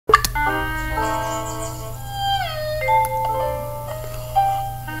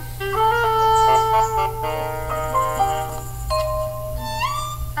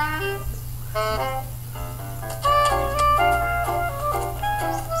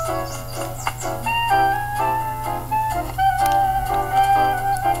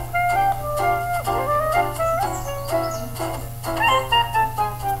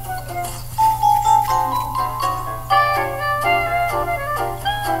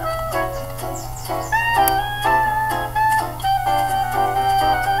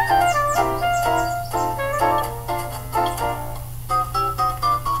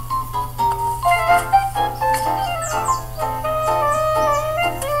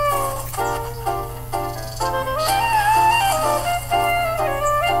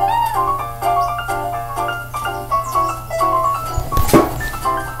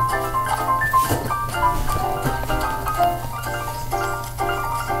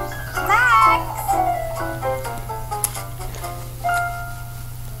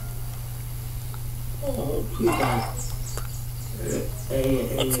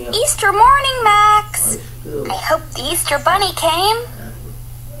Easter Bunny came.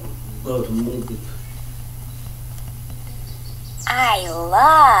 I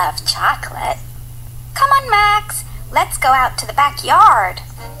love chocolate. Come on, Max. Let's go out to the backyard.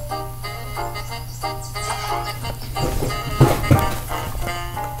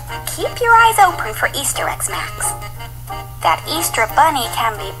 Keep your eyes open for Easter eggs, Max. That Easter Bunny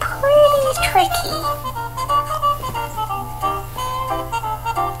can be pretty tricky.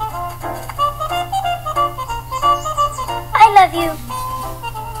 I love you.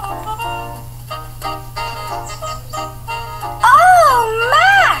 Oh,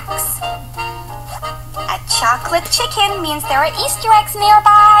 Max! A chocolate chicken means there are Easter eggs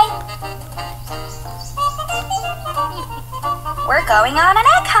nearby. We're going on an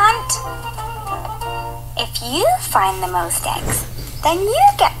egg hunt. If you find the most eggs, then you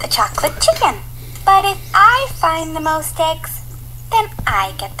get the chocolate chicken. But if I find the most eggs, then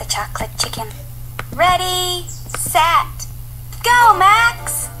I get the chocolate chicken. Ready, set, go,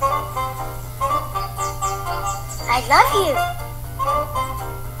 Max! I love you.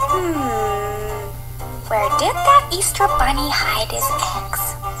 Where did that Easter Bunny hide his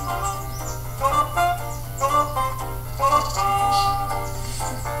eggs?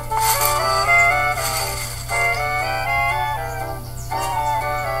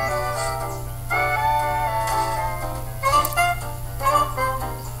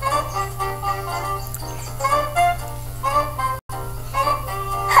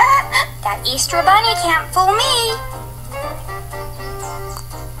 That Easter Bunny can't fool me.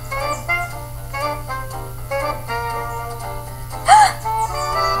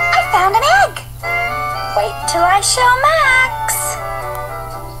 I found an egg. Wait till I show Max.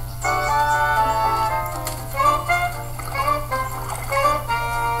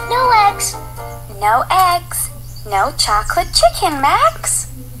 No eggs. No eggs. No chocolate chicken, Max.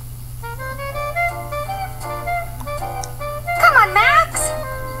 Come on, Max.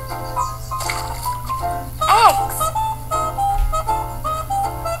 Eggs.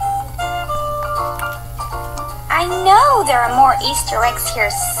 I know there are more Easter eggs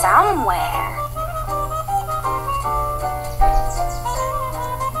here somewhere.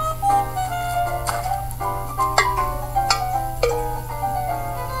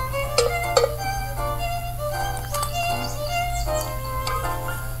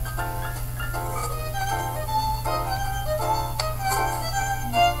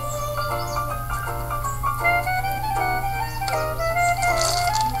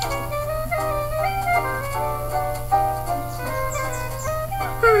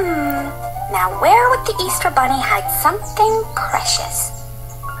 Now where would the Easter Bunny hide something precious?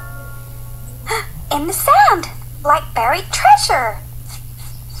 In the sand, like buried treasure.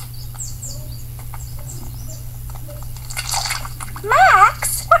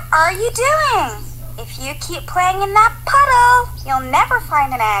 Max, what are you doing? If you keep playing in that puddle, you'll never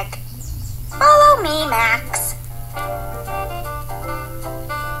find an egg. Follow me, Max.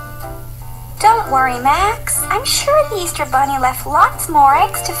 Don't worry, Max. I'm sure the Easter Bunny left lots more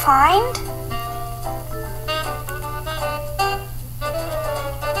eggs to find.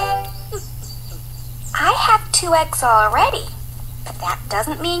 I have 2 eggs already, but that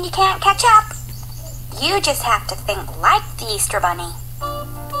doesn't mean you can't catch up. You just have to think like the Easter Bunny.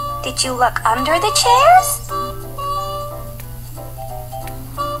 Did you look under the chairs?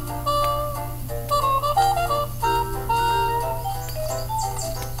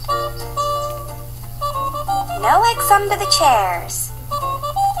 No eggs under the chairs.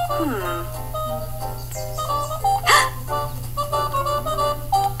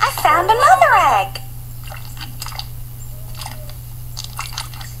 I found another egg.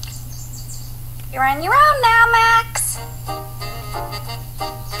 You're on your own now, Max.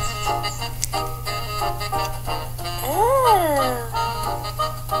 Ooh.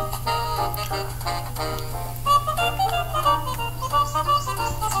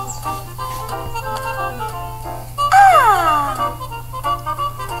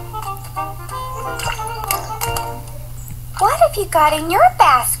 What have you got in your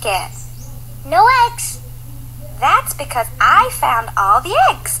basket? No eggs. That's because I found all the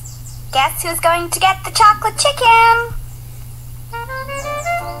eggs. Guess who's going to get the chocolate chicken?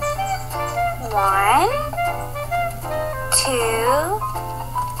 1, 2,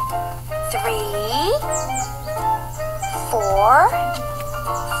 3, 4,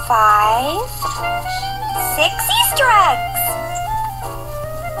 5, 6 Easter eggs.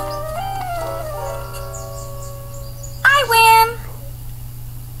 I win.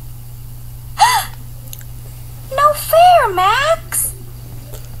 No fair, Max.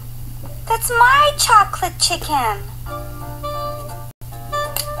 That's my chocolate chicken.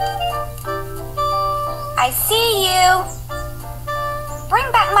 I see you. Bring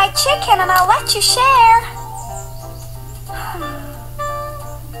back my chicken and I'll let you share.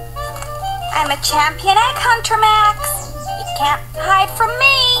 I'm a champion egg hunter, Max. You can't hide from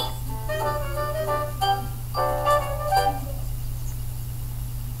me.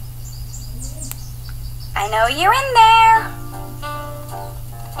 I know you're in there.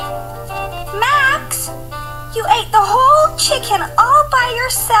 Max, you ate the whole chicken all by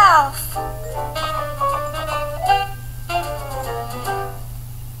yourself.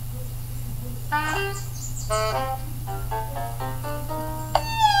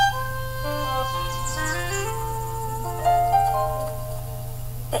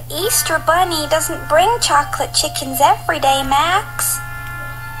 The Easter Bunny doesn't bring chocolate chickens every day, Max.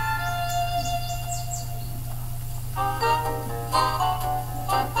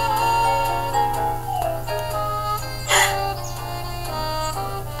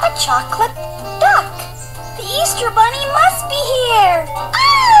 A chocolate duck! The Easter Bunny must be here!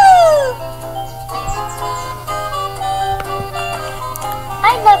 Oh!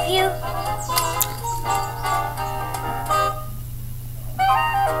 I love you.